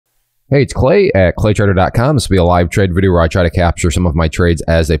Hey, it's Clay at claytrader.com. This will be a live trade video where I try to capture some of my trades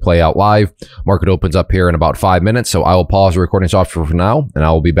as they play out live. Market opens up here in about 5 minutes, so I will pause the recording software for now, and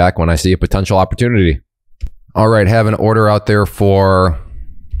I will be back when I see a potential opportunity. All right, have an order out there for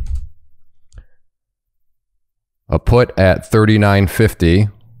a put at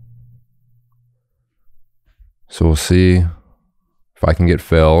 39.50. So we'll see if I can get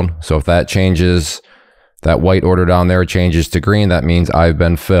filled. So if that changes, that white order down there changes to green, that means I've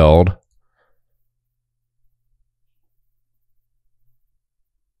been filled.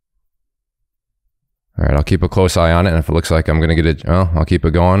 All right, I'll keep a close eye on it, and if it looks like I'm going to get it, well, I'll keep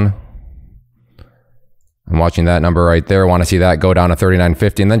it going. I'm watching that number right there. I want to see that go down to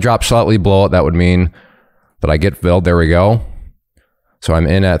 39.50 and then drop slightly below it. That would mean that I get filled. There we go. So I'm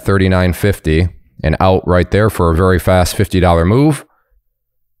in at 39.50 and out right there for a very fast $50 move.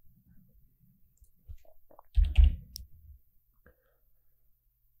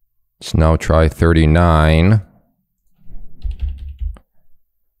 Let's now try 39.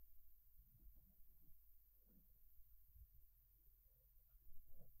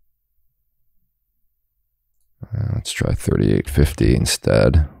 Let's try 38.50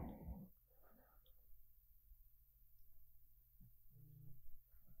 instead.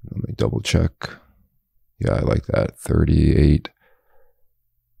 Let me double check. Yeah, I like that.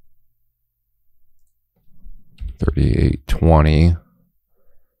 38.20.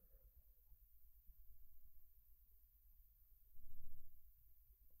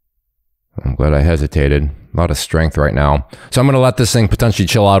 I'm glad I hesitated. A lot of strength right now. So I'm going to let this thing potentially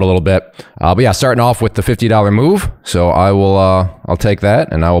chill out a little bit. But yeah, starting off with the $50 move. So I will, I'll take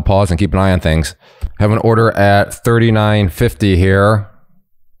that and I will pause and keep an eye on things. Have an order at 39.50 here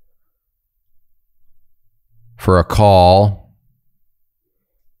for a call.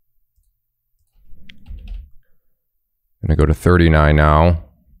 I'm going to go to 39 now.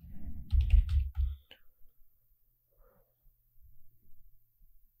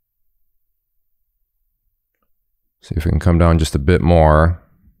 See if we can come down just a bit more.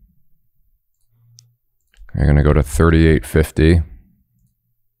 I'm going to go to 38.50.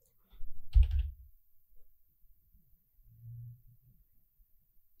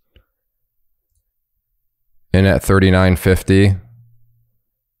 In at 39.50.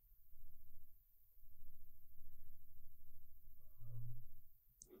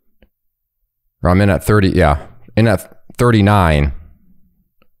 Or I'm in at 30, yeah. In at 39.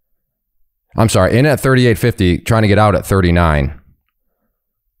 I'm sorry, in at 38.50, trying to get out at 39.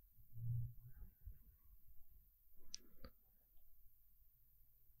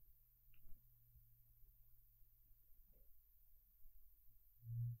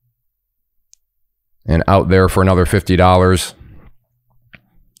 And out there for another $50.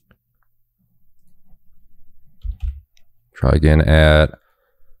 Try again at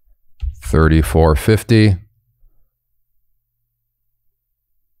 34.50.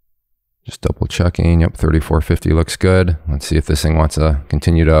 Just double checking. Yep, 34.50 looks good. Let's see if this thing wants to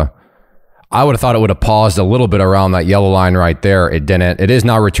continue to... I would have thought it would have paused a little bit around that yellow line right there. It didn't. It is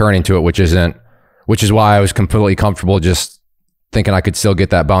now returning to it, which is why I was completely comfortable just thinking I could still get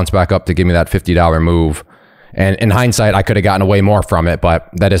that bounce back up to give me that $50 move. And in hindsight, I could have gotten away more from it, but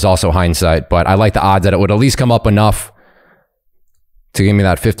that is also hindsight. But I like the odds that it would at least come up enough to give me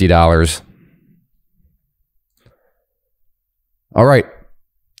that $50. All right.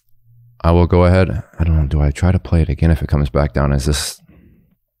 I will go ahead. I don't know. Do I try to play it again if it comes back down? Is this...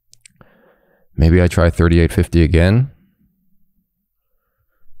 Maybe I try 38.50 again.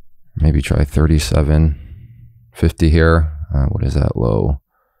 Maybe try 37.50 here. What is that low?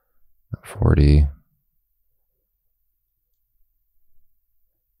 40.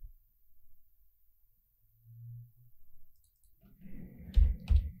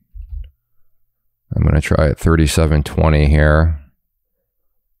 I'm going to try at 37.20 here.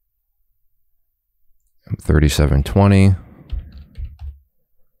 37.20.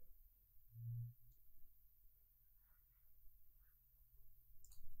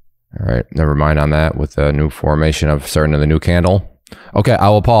 All right, never mind on that with the new formation of starting to the new candle. Okay, I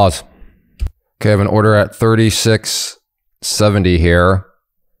will pause. Okay, I have an order at 36.70 here.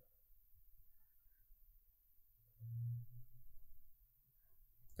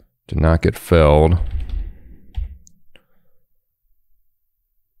 Did not get filled.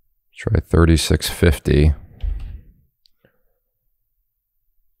 Try 36.50.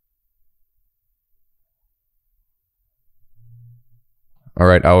 All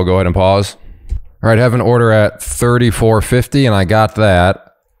right, I will go ahead and pause. All right, I have an order at 34.50 and I got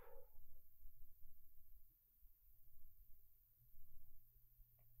that.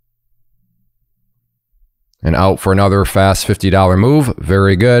 And out for another fast $50 move.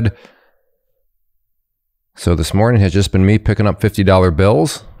 Very good. So this morning has just been me picking up $50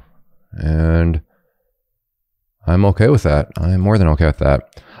 bills, and I'm okay with that. I'm more than okay with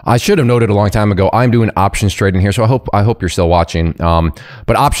that. I should have noted a long time ago, I'm doing options trading here, so I hope you're still watching.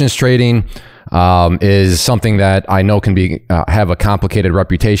 But options trading is something that I know can be have a complicated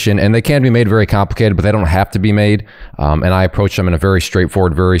reputation, and they can be made very complicated, but they don't have to be made. And I approach them in a very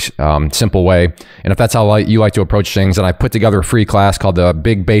straightforward, very simple way. And if that's how you like to approach things, then I put together a free class called the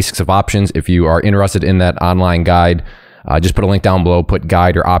Big Basics of Options. If you are interested in that online guide, just put a link down below, put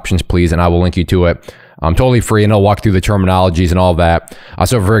guide or options, please, and I will link you to it. Totally free, and I'll walk through the terminologies and all of that.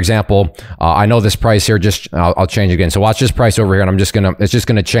 So for example, I know this price here, I'll change again. So watch this price over here, and it's just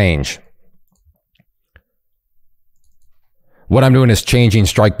gonna change. What I'm doing is changing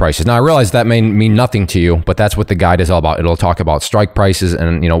strike prices. Now I realize that may mean nothing to you, but that's what the guide is all about. It'll talk about strike prices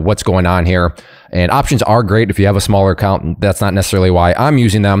and what's going on here. And options are great if you have a smaller account. That's not necessarily why I'm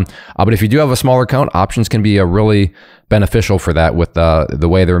using them. But if you do have a smaller account, options can be a really beneficial for that with the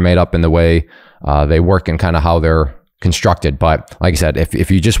way they're made up and the way they work and kind of how they're constructed. But like I said, if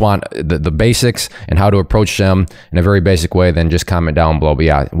you just want the basics and how to approach them in a very basic way, then just comment down below. But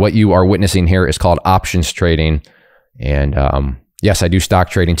yeah, what you are witnessing here is called options trading. And yes, I do stock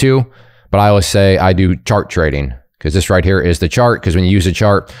trading too, but I always say I do chart trading because this right here is the chart. Because when you use a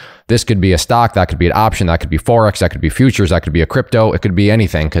chart, this could be a stock, that could be an option, that could be Forex, that could be futures, that could be a crypto, it could be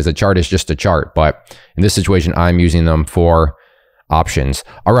anything because the chart is just a chart. But in this situation, I'm using them for options.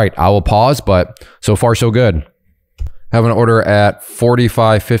 All right, I will pause, but so far so good. Have an order at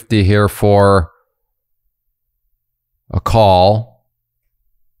 45.50 here for a call.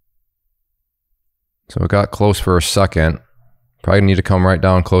 So it got close for a second. Probably need to come right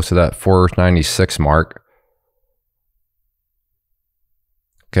down close to that 496 mark.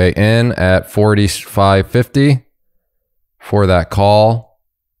 Okay, in at 45.50 for that call.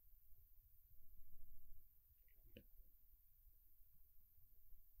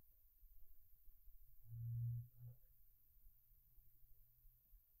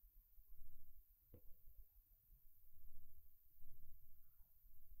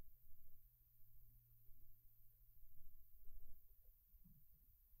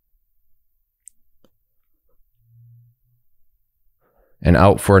 And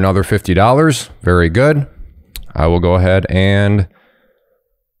out for another $50. Very good. I will go ahead and...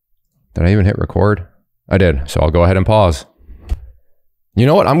 Did I even hit record? I did. So I'll go ahead and pause. You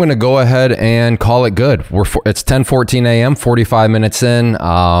know what? I'm going to go ahead and call it good. It's 10:14 a.m., 45 minutes in,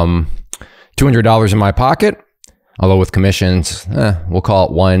 $200 in my pocket. Although with commissions, we'll call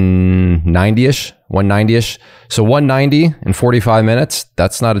it 190-ish, 190-ish. So 190 in 45 minutes.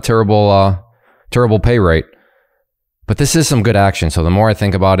 That's not a terrible pay rate. But this is some good action. So the more I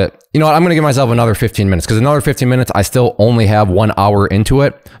think about it, you know what? I'm going to give myself another 15 minutes because another 15 minutes, I still only have 1 hour into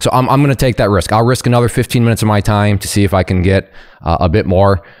it. So I'm going to take that risk. I'll risk another 15 minutes of my time to see if I can get a bit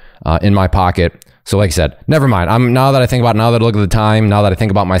more in my pocket. So like I said, never mind. Now that I think about it, now that I look at the time, now that I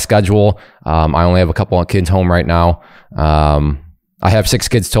think about my schedule, I only have a couple of kids home right now. I have 6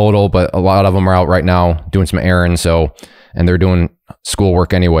 kids total, but a lot of them are out right now doing some errands. And they're doing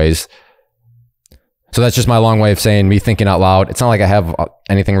schoolwork anyways. So that's just my long way of saying me thinking out loud. It's not like I have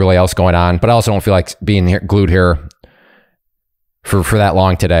anything really else going on, but I also don't feel like being here, glued here for that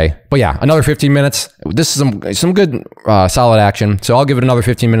long today. But yeah, another 15 minutes. This is some good solid action. So I'll give it another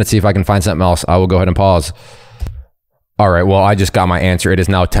 15 minutes, see if I can find something else. I will go ahead and pause. All right, well, I just got my answer. It is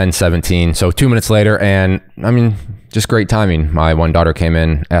now 10:17. So 2 minutes later, and I mean, just great timing. My one daughter came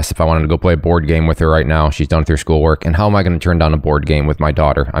in, asked if I wanted to go play a board game with her right now. She's done with her schoolwork. And how am I going to turn down a board game with my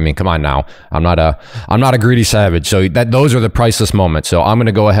daughter? I mean, come on now. I'm not a greedy savage. So those are the priceless moments. So I'm going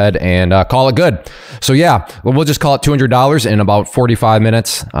to go ahead and call it good. So yeah, we'll just call it $200 in about 45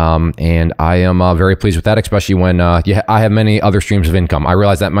 minutes. And I am very pleased with that, especially when I have many other streams of income. I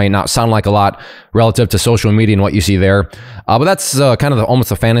realize that might not sound like a lot relative to social media and what you see there. But that's kind of almost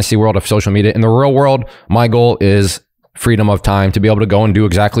the fantasy world of social media. In the real world, my goal is freedom of time to be able to go and do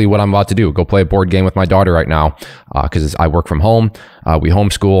exactly what I'm about to do. Go play a board game with my daughter right now because I work from home. We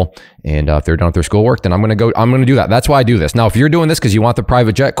homeschool, and if they're done with their schoolwork, then I'm going to do that. That's why I do this. Now, if you're doing this because you want the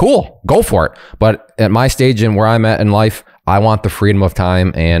private jet, cool, go for it. But at my stage and where I'm at in life, I want the freedom of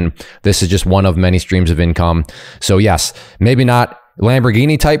time, and this is just one of many streams of income. So yes, maybe not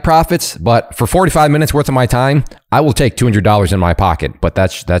Lamborghini type profits, but for 45 minutes worth of my time, I will take $200 in my pocket. But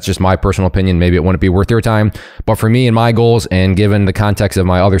that's just my personal opinion. Maybe it wouldn't be worth your time, but for me and my goals, and given the context of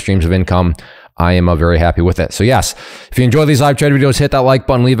my other streams of income, I am very happy with it. So yes, if you enjoy these live trade videos, hit that like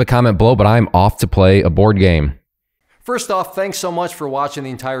button, leave a comment below, but I'm off to play a board game. First off, thanks so much for watching the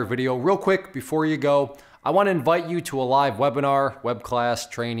entire video. Real quick, before you go, I want to invite you to a live webinar, web class,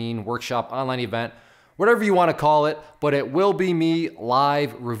 training, workshop, online event, whatever you want to call it, but it will be me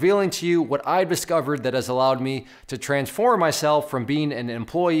live revealing to you what I've discovered that has allowed me to transform myself from being an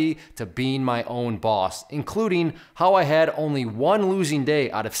employee to being my own boss, including how I had only one losing day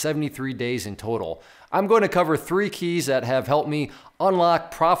out of 73 days in total. I'm going to cover 3 keys that have helped me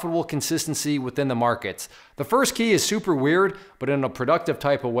unlock profitable consistency within the markets. The first key is super weird, but in a productive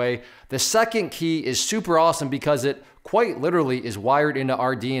type of way. The second key is super awesome because it quite literally is wired into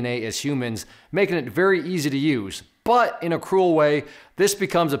our DNA as humans, making it very easy to use. But in a cruel way, this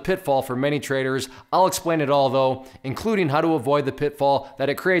becomes a pitfall for many traders. I'll explain it all though, including how to avoid the pitfall that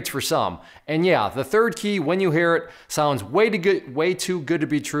it creates for some. And yeah, the third key, when you hear it, sounds way too good to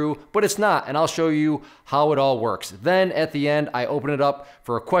be true, but it's not, and I'll show you how it all works. Then at the end, I open it up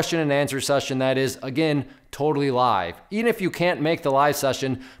for a question and answer session that is, again, totally live. Even if you can't make the live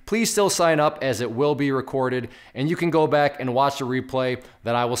session, please still sign up as it will be recorded, and you can go back and watch the replay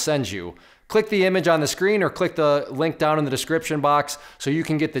that I will send you. Click the image on the screen or click the link down in the description box so you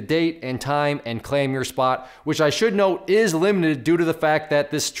can get the date and time and claim your spot, which I should note is limited due to the fact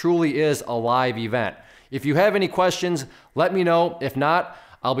that this truly is a live event. If you have any questions, let me know. If not,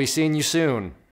 I'll be seeing you soon.